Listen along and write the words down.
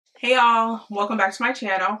Hey y'all, welcome back to my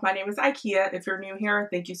channel. My name is Ikea. If you're new here,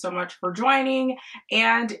 thank you so much for joining.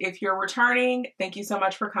 And if you're returning, thank you so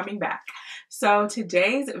much for coming back. So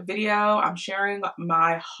today's video, I'm sharing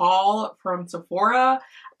my haul from Sephora.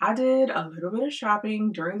 I did a little bit of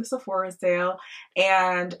shopping during the Sephora sale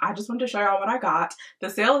and I just wanted to show y'all what I got. The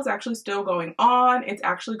sale is actually still going on. It's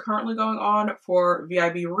actually currently going on for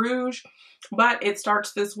VIB Rouge, but it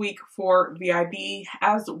starts this week for VIB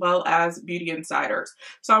as well as Beauty Insiders.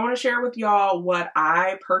 So I want to share with y'all what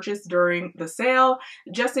I purchased during the sale,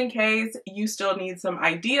 just in case you still need some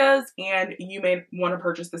ideas and you may want to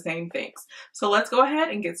purchase the same things. So let's go ahead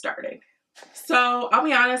and get started. So I'll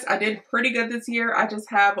be honest, I did pretty good this year. I just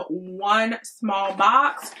have one small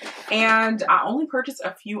box and I only purchased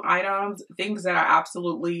a few items, things that I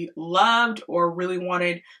absolutely loved or really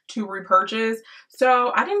wanted to repurchase.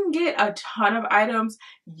 So I didn't get a ton of items.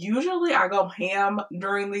 Usually I go ham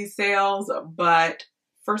during these sales, but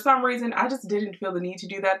for some reason, I just didn't feel the need to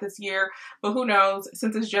do that this year, but who knows,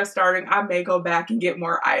 since it's just starting, I may go back and get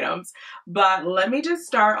more items. But let me just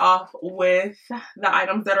start off with the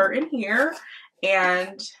items that are in here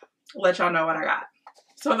and let y'all know what I got.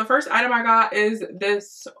 So the first item I got is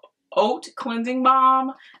this oat cleansing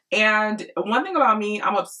balm. And one thing about me,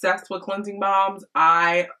 I'm obsessed with cleansing balms.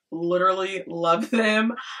 I literally love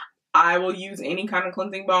them. I will use any kind of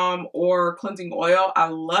cleansing balm or cleansing oil. I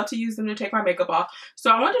love to use them to take my makeup off. So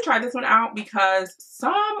I wanted to try this one out because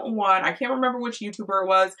someone, I can't remember which YouTuber it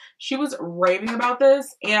was, she was raving about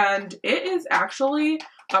this and it is actually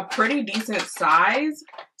a pretty decent size.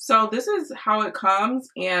 So this is how it comes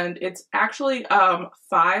and it's actually 5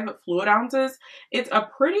 fluid ounces. It's a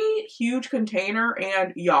pretty huge container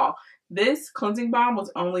and y'all, this cleansing balm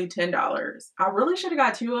was only $10. I really should have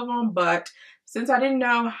got 2 of them, but since I didn't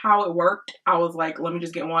know how it worked, I was like, let me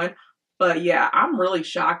just get one. But yeah, I'm really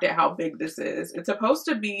shocked at how big this is. It's supposed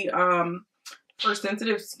to be for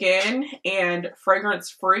sensitive skin and fragrance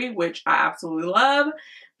free, which I absolutely love.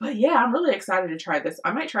 But yeah, I'm really excited to try this.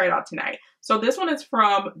 I might try it out tonight. So this one is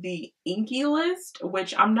from the Inkey List,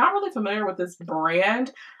 which I'm not really familiar with this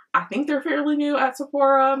brand. I think they're fairly new at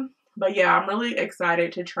Sephora. But yeah, I'm really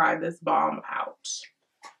excited to try this balm out.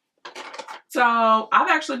 So I've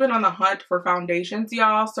actually been on the hunt for foundations,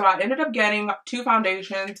 y'all. So I ended up getting 2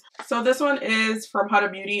 foundations. So this one is from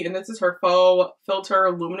Huda Beauty and this is her Faux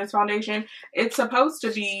Filter Luminous Foundation. It's supposed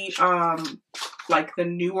to be like the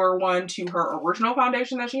newer one to her original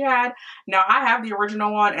foundation that she had. Now I have the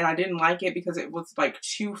original one and I didn't like it because it was like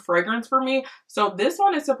too fragrance for me. So this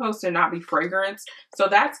one is supposed to not be fragrance. So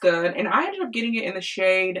that's good. And I ended up getting it in the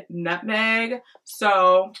shade Nutmeg.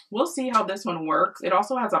 So we'll see how this one works. It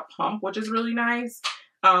also has a pump, which is really nice.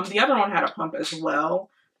 The other one had a pump as well.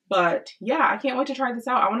 But yeah, I can't wait to try this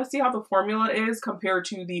out. I want to see how the formula is compared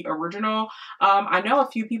to the original. I know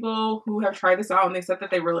a few people who have tried this out and they said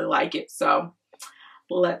that they really like it. So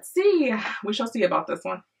let's see. We shall see about this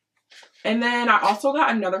one. And then I also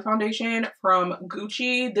got another foundation from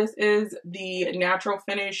Gucci. This is the Natural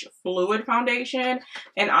Finish Fluid Foundation.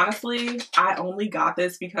 And honestly, I only got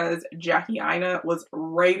this because Jackie Aina was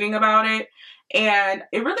raving about it. And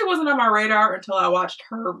it really wasn't on my radar until I watched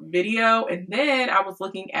her video. And then I was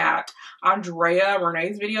looking at Andrea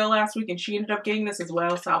Renee's video last week and she ended up getting this as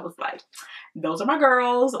well. So I was like, those are my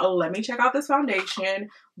girls. Let me check out this foundation.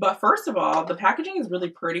 But first of all, the packaging is really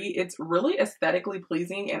pretty. It's really aesthetically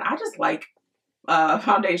pleasing. And I just like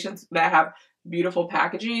foundations that have beautiful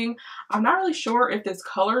packaging. I'm not really sure if this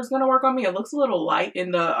color is going to work on me. It looks a little light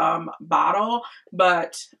in the bottle,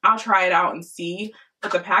 but I'll try it out and see.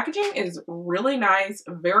 But the packaging is really nice,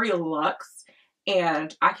 very luxe,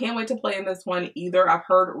 and I can't wait to play in this one either. I've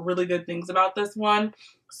heard really good things about this one.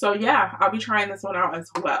 So yeah, I'll be trying this one out as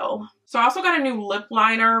well. So I also got a new lip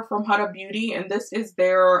liner from Huda Beauty, and this is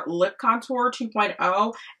their Lip Contour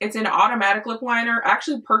 2.0. It's an automatic lip liner. I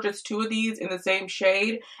actually purchased 2 of these in the same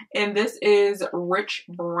shade, and this is Rich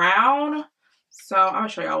Brown. So I'm going to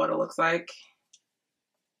show y'all what it looks like.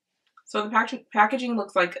 So the packaging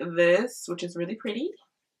looks like this, which is really pretty.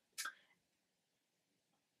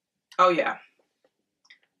 Oh yeah.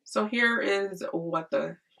 So here is what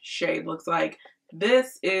the shade looks like.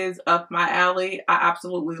 This is up my alley. I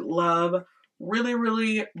absolutely love really,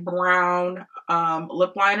 really brown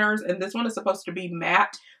lip liners. And this one is supposed to be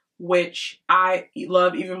matte, which I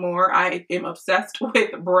love even more. I am obsessed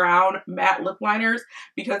with brown matte lip liners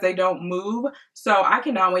because they don't move. So I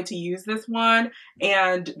cannot wait to use this one.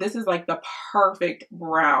 And this is like the perfect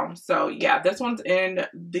brown. So yeah, this one's in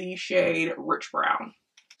the shade Rich Brown.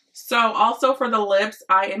 So also for the lips,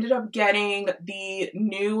 I ended up getting the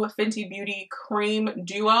new Fenty Beauty Cream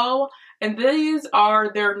Duo. And these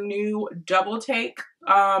are their new Double Take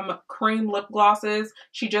cream lip glosses.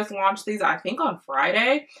 She just launched these, I think, on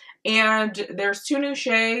Friday. And there's 2 new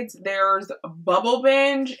shades. There's Bubble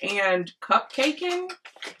Binge and Cupcaking.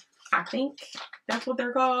 I think that's what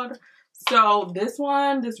they're called. So this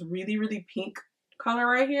one, this really, really pink color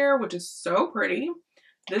right here, which is so pretty.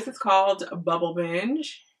 This is called Bubble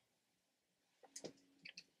Binge.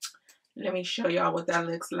 Let me show y'all what that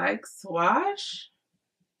looks like. Swatch.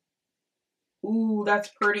 Ooh, that's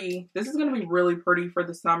pretty. This is going to be really pretty for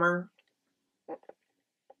the summer.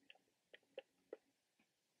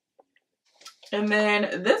 And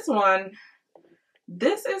then this one,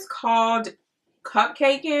 this is called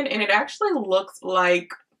Cupcaking, and it actually looks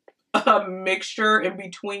like a mixture in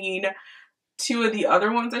between 2 of the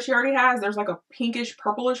other ones that she already has. There's like a pinkish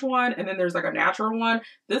purplish one, and then there's like a natural one.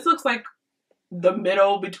 This looks like the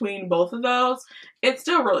middle between both of those. It's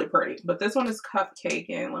still really pretty, but this one is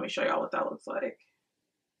Cupcaking. Let me show y'all what that looks like.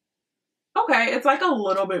 Okay, it's like a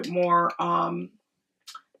little bit more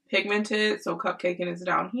pigmented. So Cupcaking is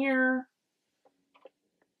down here.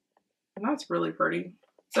 And that's really pretty.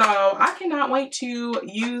 So I cannot wait to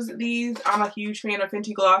use these. I'm a huge fan of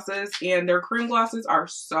Fenty glosses, and their cream glosses are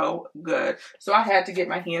so good. So I had to get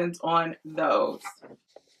my hands on those.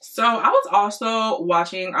 So I was also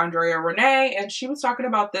watching Andrea Renee, and she was talking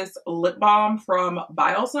about this lip balm from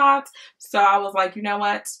Biossance. So I was like, you know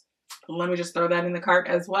what? Let me just throw that in the cart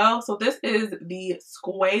as well. So this is the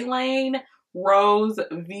Squalane Rose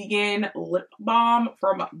Vegan Lip Balm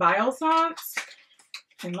from Biossance.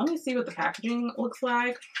 And let me see what the packaging looks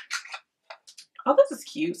like. Oh, this is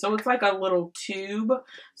cute. So it's like a little tube.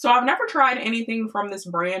 So I've never tried anything from this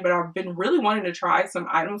brand, but I've been really wanting to try some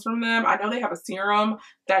items from them. I know they have a serum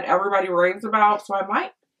that everybody raves about, so I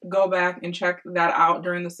might go back and check that out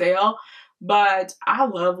during the sale. But I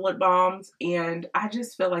love lip balms, and I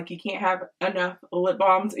just feel like you can't have enough lip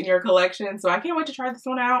balms in your collection. So I can't wait to try this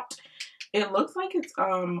one out. It looks like it's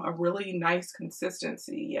a really nice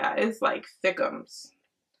consistency. Yeah, it's like thickums.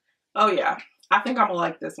 Oh yeah. I think I'm gonna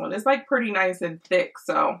like this one. It's like pretty nice and thick,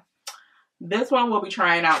 so this one we'll be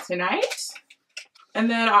trying out tonight. And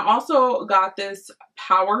then I also got this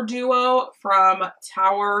Power Duo from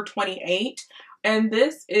Tower 28, and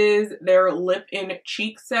this is their lip and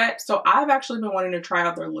cheek set. So I've actually been wanting to try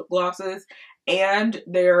out their lip glosses and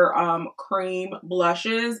their cream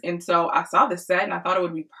blushes, and so I saw this set and I thought it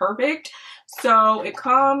would be perfect. So it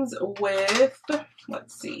comes with,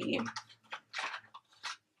 let's see.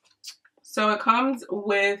 So it comes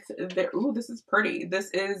with their, ooh, this is pretty. This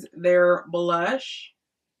is their blush.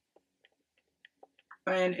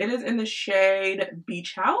 And it is in the shade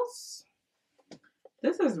Beach House.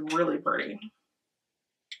 This is really pretty.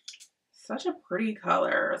 Such a pretty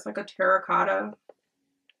color. It's like a terracotta.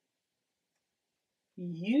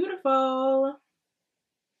 Beautiful.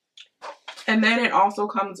 And then it also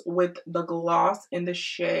comes with the gloss in the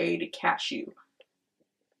shade Cashew.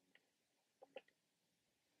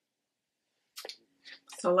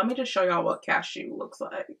 So let me just show y'all what Cashew looks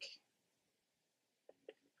like.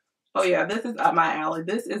 Oh yeah, this is up my alley.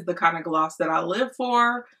 This is the kind of gloss that I live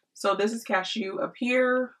for. So this is Cashew up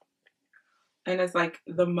here. And it's like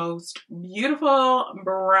the most beautiful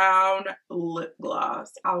brown lip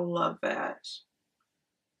gloss. I love that.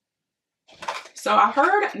 So I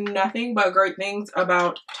heard nothing but great things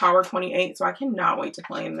about Tower 28. So I cannot wait to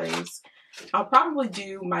play in these. I'll probably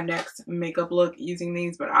do my next makeup look using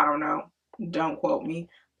these, but I don't know. Don't quote me.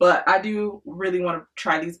 But I do really want to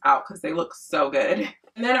try these out because they look so good.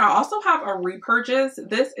 And then I also have a repurchase.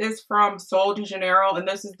 This is from Sol de Janeiro, and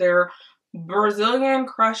this is their Brazilian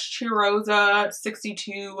Crushed Cheirosa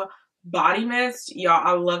 62 Body Mist. Y'all,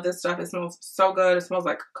 I love this stuff. It smells so good. It smells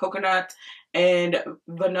like coconut and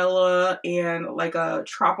vanilla and like a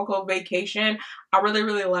tropical vacation. I really,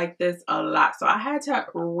 really like this a lot. So I had to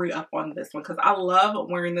re-up on this one because I love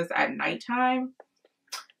wearing this at nighttime.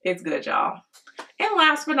 It's good, y'all. And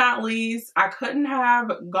last but not least, I couldn't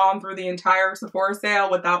have gone through the entire Sephora sale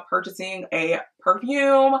without purchasing a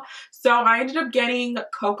perfume. So I ended up getting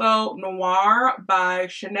Coco Noir by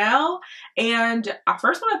Chanel. And I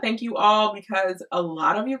first want to thank you all because a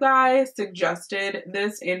lot of you guys suggested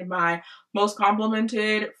this in my most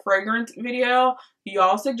complimented fragrance video.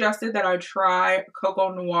 Y'all suggested that I try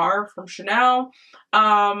Coco Noir from Chanel.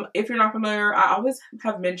 If you're not familiar, I always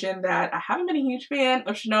have mentioned that I haven't been a huge fan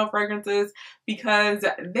of Chanel fragrances because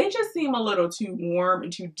they just seem a little too warm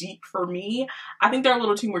and too deep for me. I think they're a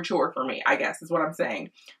little too mature for me, I guess is what I'm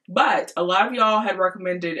saying. But a lot of y'all had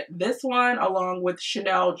recommended this one along with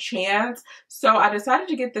Chanel Chance. So I decided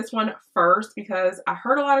to get this one first because I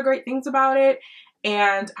heard a lot of great things about it.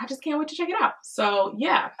 and I just can't wait to check it out. So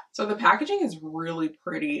yeah, so the packaging is really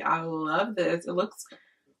pretty. I love this. It looks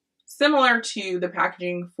similar to the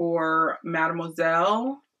packaging for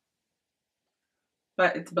Mademoiselle,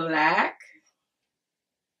 but it's black.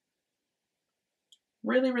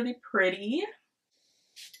 Really, really pretty.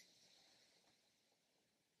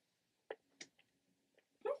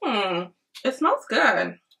 It smells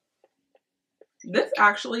good. This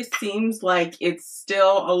actually seems like it's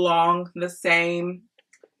still along the same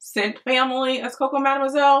scent family as Coco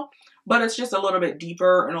Mademoiselle, but it's just a little bit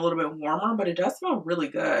deeper and a little bit warmer, but it does smell really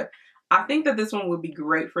good. I think that this one would be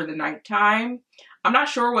great for the nighttime. I'm not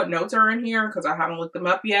sure what notes are in here because I haven't looked them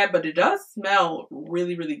up yet, but it does smell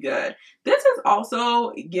really, really good. This is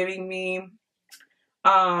also giving me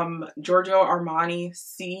Giorgio Armani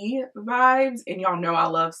C vibes, and y'all know I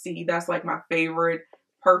love C. That's like my favorite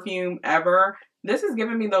perfume ever. This is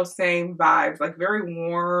giving me those same vibes, like very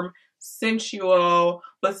warm, sensual,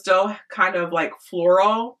 but still kind of like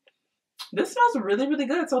floral. This smells really, really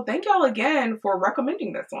good. So thank y'all again for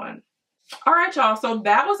recommending this one. All right, y'all. So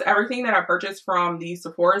that was everything that I purchased from the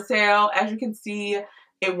Sephora sale. As you can see,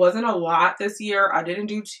 it wasn't a lot this year. I didn't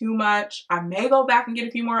do too much. I may go back and get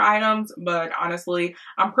a few more items, but honestly,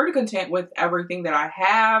 I'm pretty content with everything that I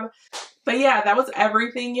have. But yeah, that was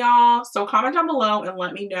everything, y'all. So comment down below and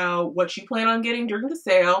let me know what you plan on getting during the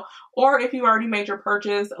sale. Or if you already made your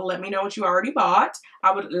purchase, let me know what you already bought.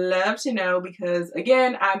 I would love to know because,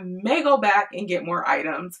 again, I may go back and get more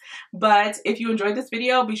items. But if you enjoyed this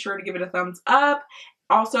video, be sure to give it a thumbs up.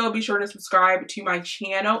 Also, be sure to subscribe to my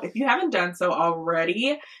channel if you haven't done so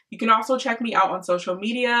already. You can also check me out on social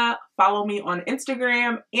media. Follow me on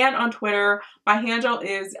Instagram and on Twitter. My handle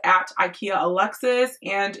is at Ikea Alexis,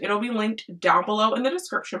 and it'll be linked down below in the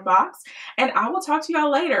description box. And I will talk to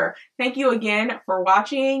y'all later. Thank you again for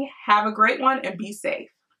watching. Have a great one and be safe.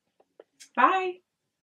 Bye.